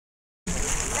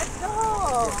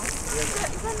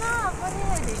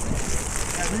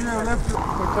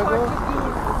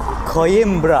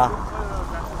Coimbra.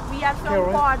 We are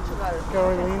from Portugal.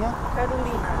 Carolina.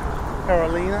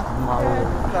 Carolina.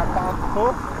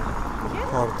 Trabalho.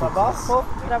 Português.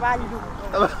 Trabalho.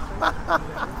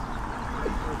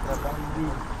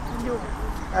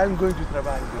 I'm going to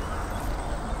trabalho.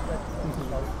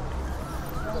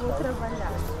 Vou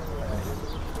trabalhar.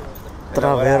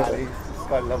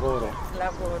 Lavoro.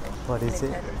 Lavoro. What is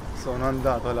it? Sono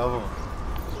andato a lavoro.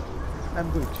 I'm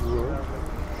going to work.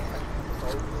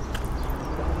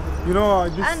 You know,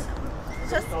 this... And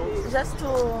just to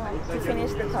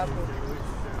finish the topic,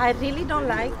 I really don't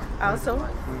like also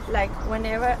like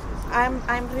whenever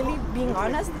I'm really being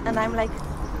honest and I'm like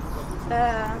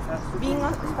being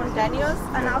spontaneous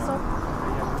and also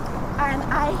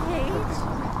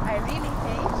I really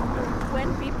hate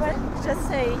when people just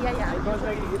say yeah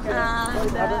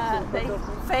and they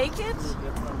fake it.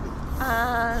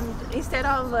 And instead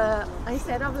of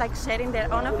like sharing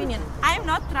their own opinion, I'm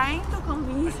not trying to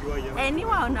convince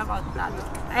anyone about that,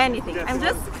 anything. I'm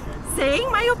just saying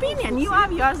my opinion. You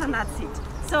have yours and that's it.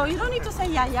 So you don't need to say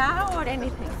yeah or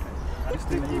anything.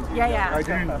 Yeah.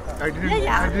 I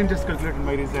didn't just calculate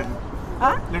my result.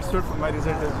 Huh? Let's start from my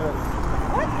result as well.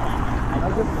 What? I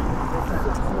just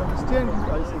understand you.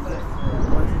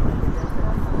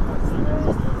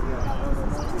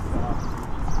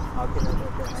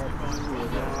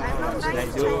 I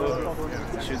say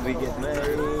Should we get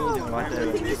married? What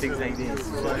things like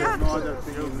this? Yeah. No,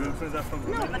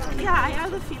 but yeah, I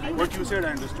have the feeling. what you said,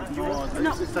 I understood. No,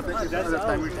 it's the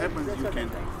time it happens, you can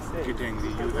get angry.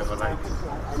 You have a right.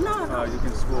 No. You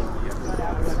can scold. Yeah.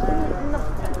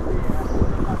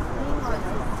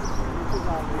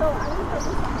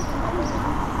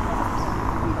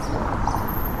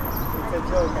 It's a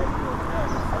joke.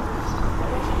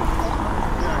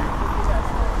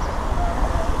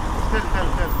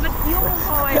 But you will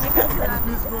go away because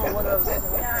Please go. What else? yeah,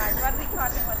 you are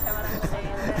recording whatever I'm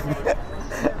saying.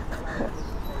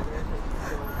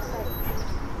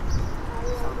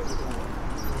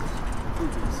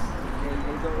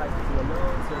 They don't like to be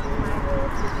alone, so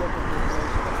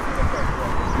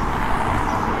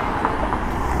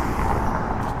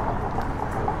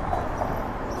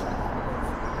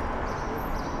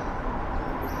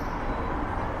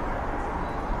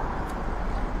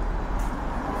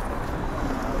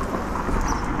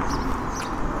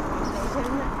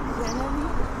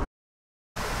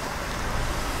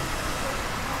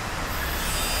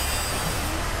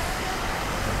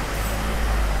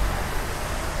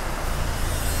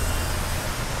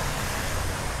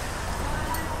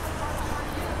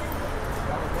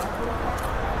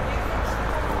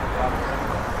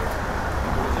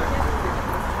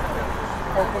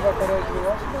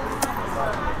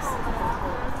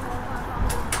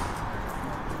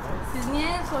Siz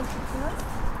niye son çıktınız?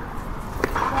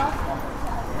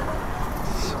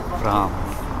 From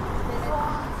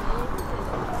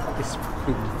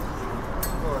spring.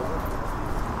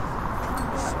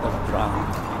 It's a brown.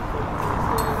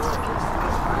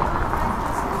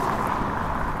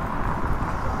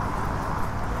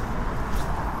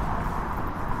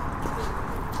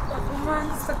 Bu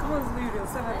mühendis takım hızlı yürüyor,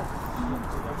 severim.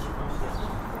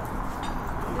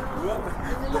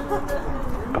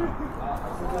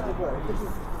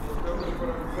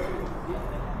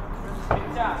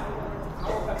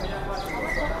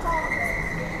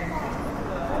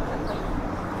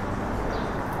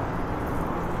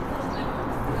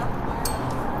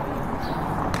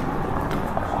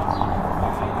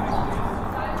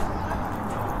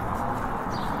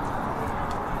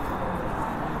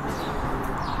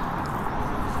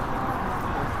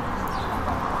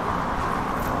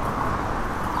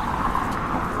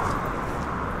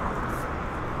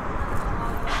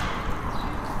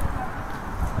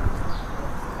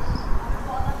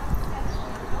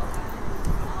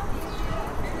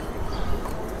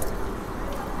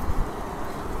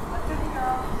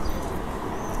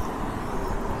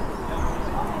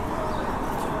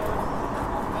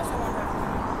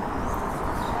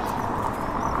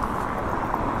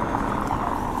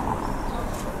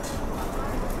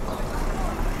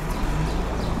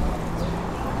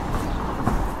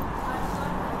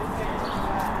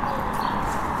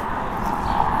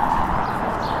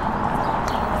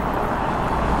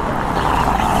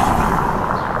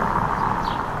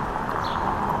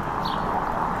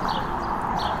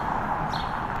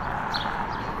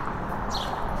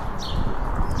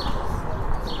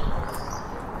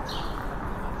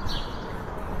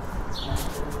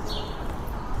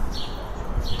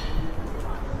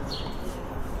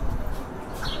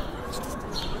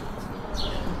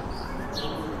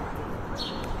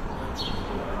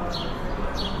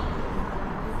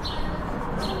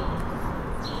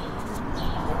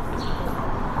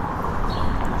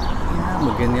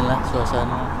 Beginilah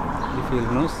suasana di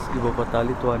Vilnius, ibu kota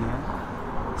Lithuania.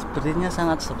 Sepertinya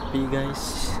sangat sepi,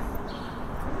 guys.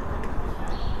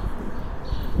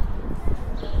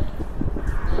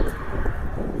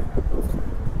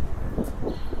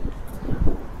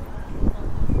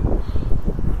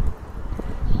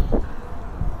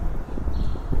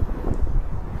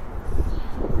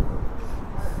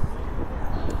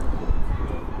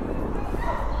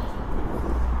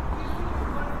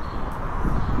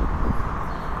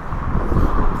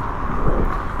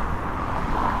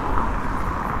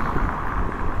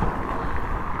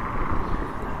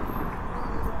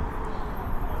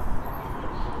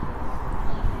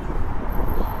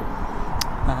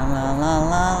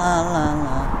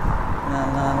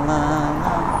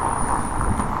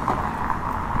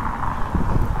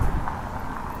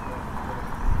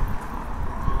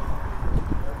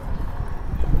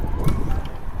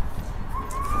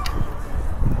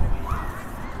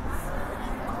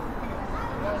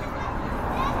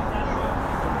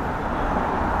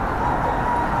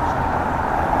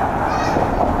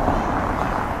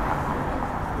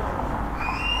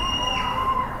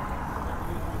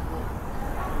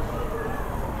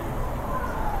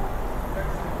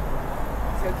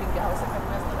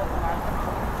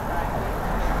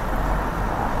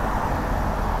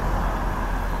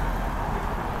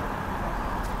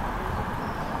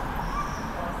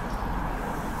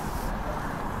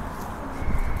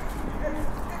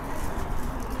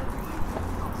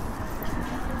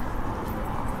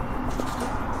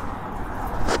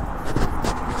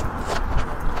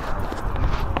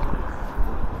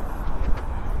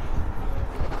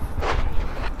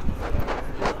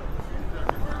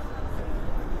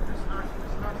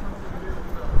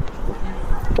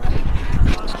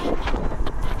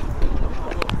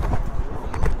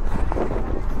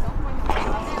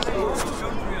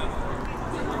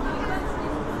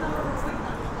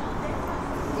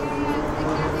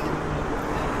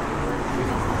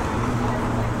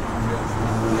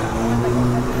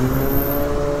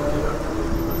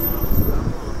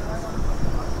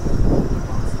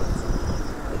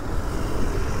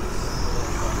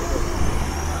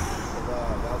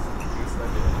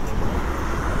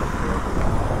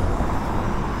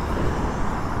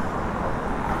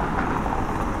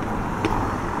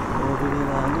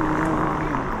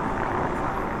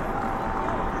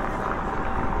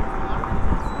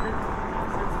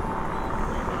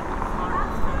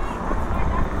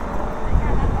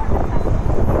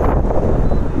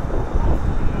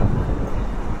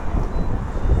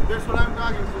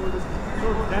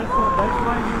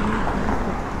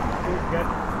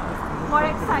 More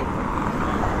excited.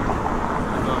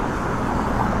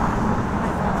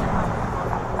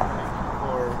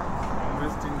 For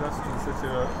investing us in such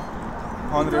a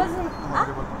honorable.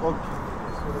 Okay.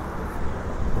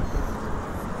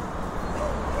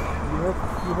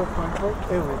 You have fun for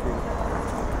everything.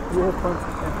 You have fun,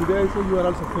 and today also you are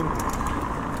also filming.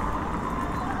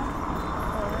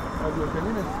 Are you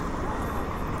filming?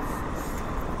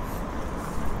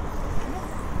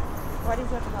 What is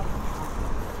your problem?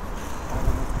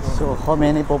 So how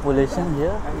many population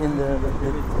here in the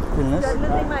Vilnius? You're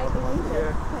losing my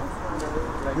attention.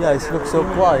 Yeah, it looks so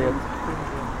quiet.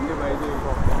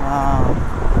 Ah,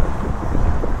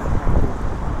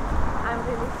 I'm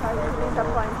really sorry to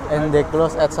disappoint you. and they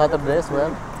close at Saturday as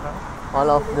well. All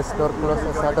of the store close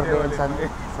at Saturday and Sunday.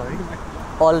 Sorry.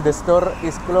 All the store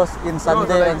is closed in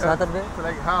Sunday and Saturday. So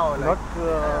like how? Like,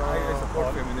 I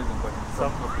support feminism, but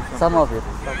Some of it.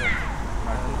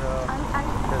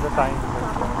 There's a time.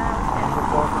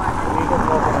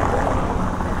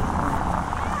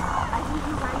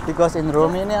 Because in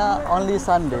Romania only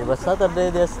Sunday, but Saturday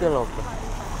they're still open.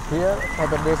 Here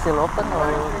Saturday still open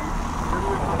or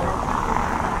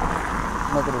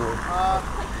not really?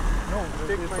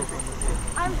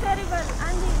 I'm terrible.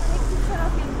 Andy, take picture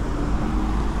of it.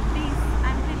 Please,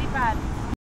 I'm really bad.